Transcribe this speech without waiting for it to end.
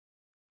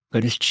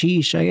Gulchi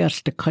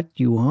shayas to cut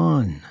you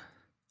on.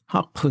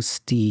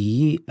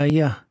 Hakusti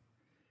aya.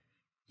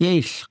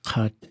 Yesh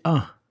kat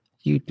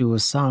you do a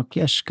sak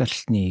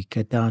yashkasni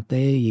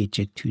kadate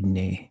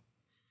yejetune.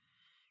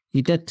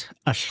 Idet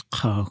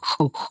ashka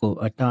kuku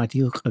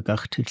atadil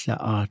kagachtitla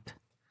art.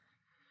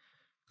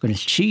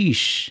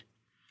 Gulchish.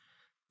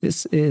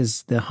 This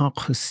is the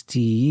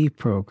Hakusti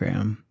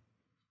program.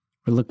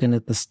 We're looking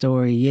at the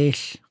story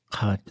Yesh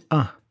kat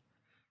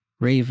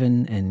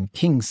Raven and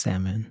King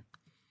Salmon.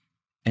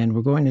 And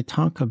we're going to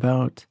talk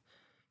about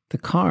the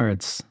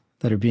cards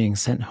that are being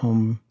sent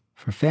home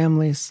for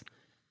families.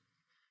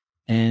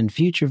 And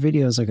future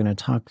videos are going to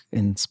talk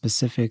in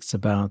specifics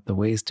about the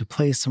ways to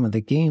play some of the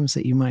games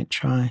that you might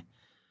try.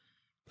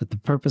 But the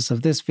purpose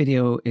of this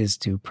video is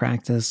to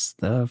practice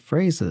the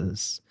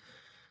phrases.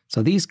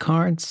 So these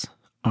cards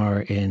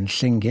are in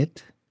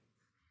Lingi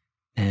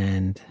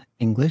and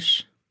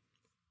English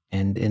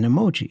and in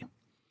emoji.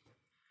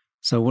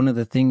 So one of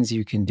the things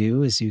you can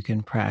do is you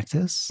can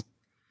practice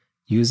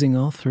using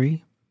all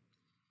three.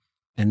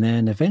 And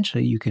then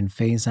eventually you can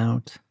phase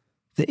out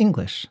the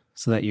English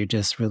so that you're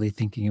just really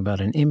thinking about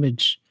an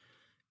image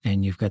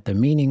and you've got the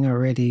meaning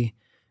already.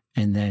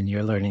 And then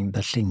you're learning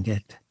the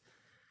Lingi.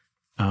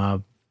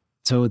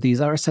 So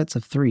these are sets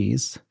of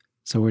threes.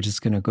 So we're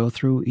just going to go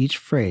through each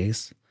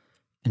phrase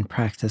and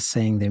practice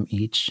saying them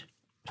each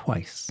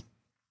twice.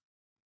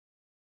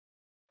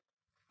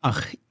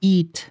 Ach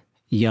eat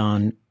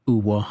yan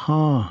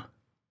uwaha.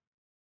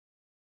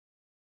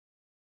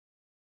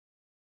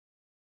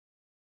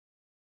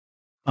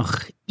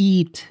 Ach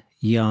eat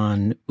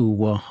yan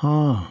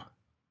uwaha.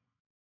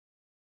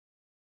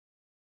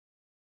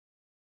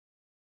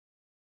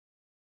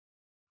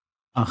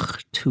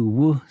 Ach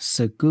tuwu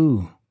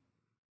sagu.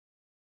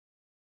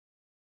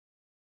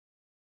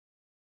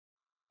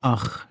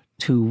 Ach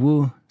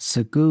tuwu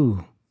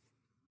sagu.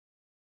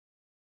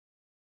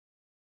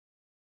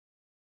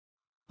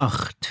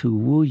 Ach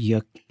tuwu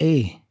yak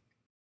e.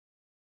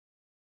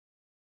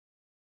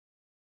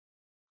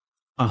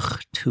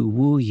 Ach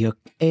tuwu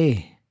yak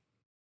e.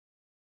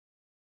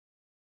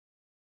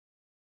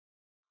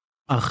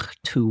 Ach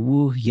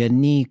tuwu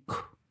yanik.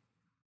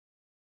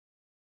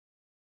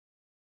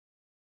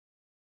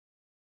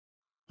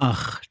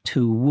 Ach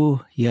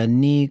tuwu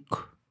yanik.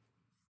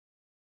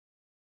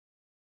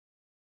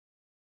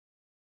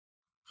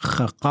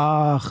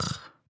 Chakach.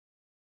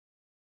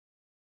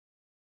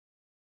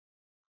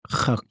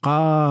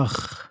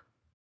 Chakach.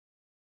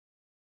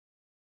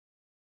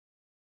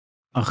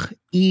 Ach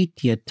eat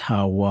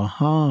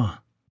yatawaha.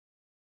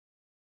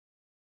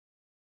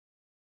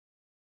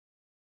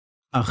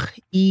 Ach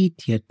eat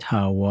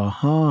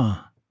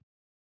yatawaha.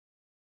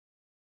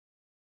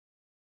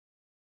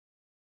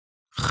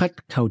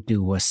 Chat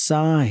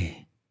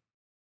kauduwasai.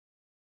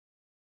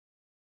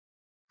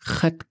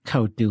 Chat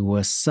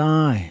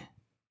kauduwasai.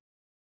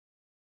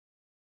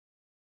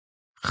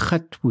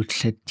 Chat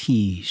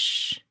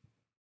wutlatish.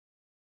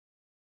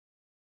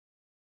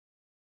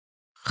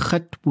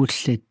 Chat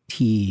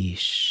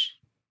wutlatish.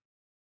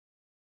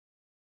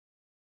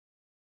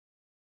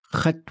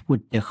 Chat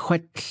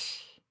wudechwetl.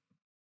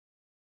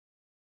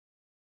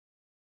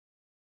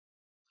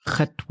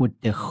 Chat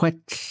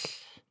wudechwetl.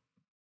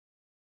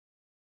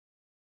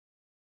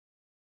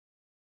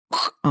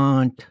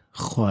 Aunt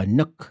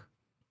Chwanuk.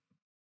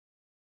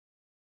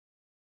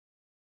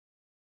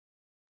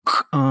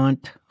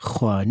 Aunt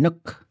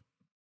Chwanuk.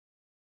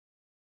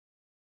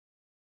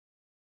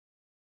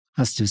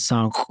 Has to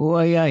sound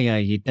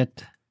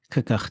yidet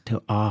kagach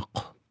to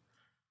ak.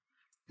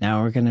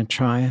 Now we're going to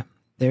try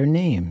their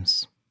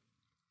names.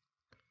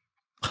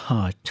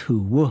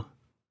 Katuwu.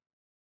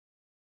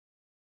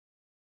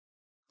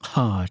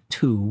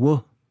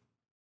 Katuwu.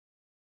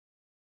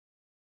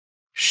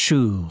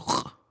 Shur.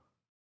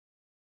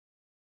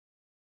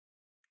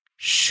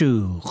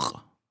 Shur.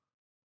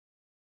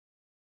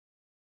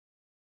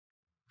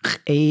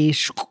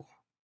 Eshk.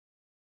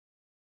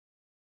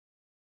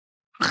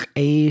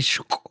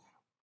 Eshk.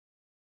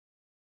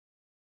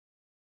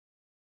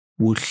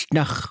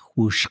 Wushnach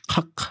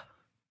wushkak.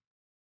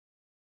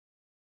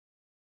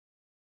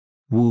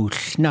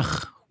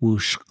 Wushnach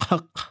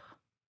wushkak.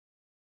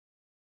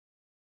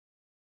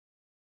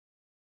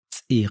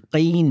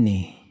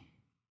 Tsiqini.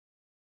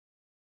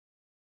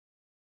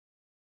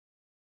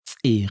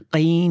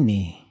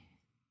 Tsiqini.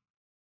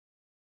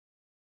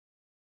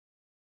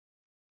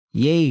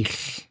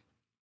 Yesh.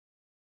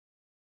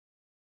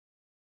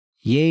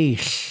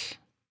 Yesh.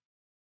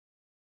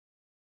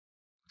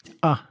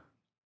 Ah.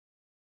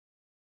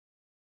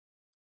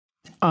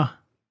 Ah.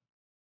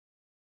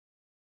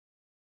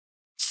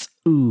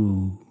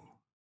 Tsu.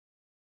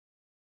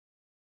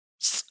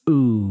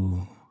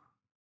 Tsu.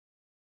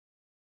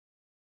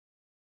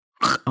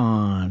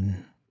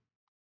 Khan.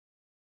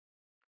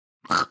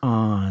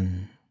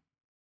 Khan.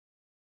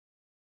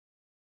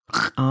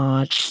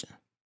 Kach.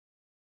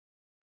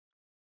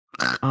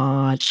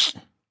 Kach.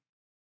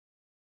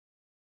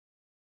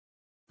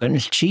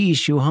 Gulchi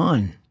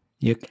shuhan.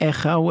 Yuk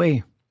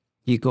echawe.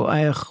 Yigo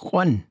ech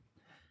one.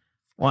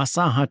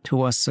 Wasaha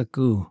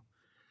tuasagu.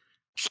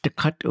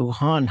 Shtakat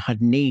uhan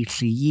had ne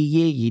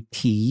liye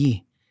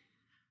yiti.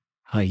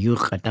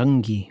 Hayuk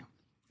adangi.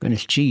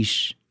 Gunil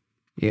chish.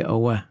 Ye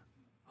owa.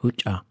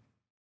 Hucha.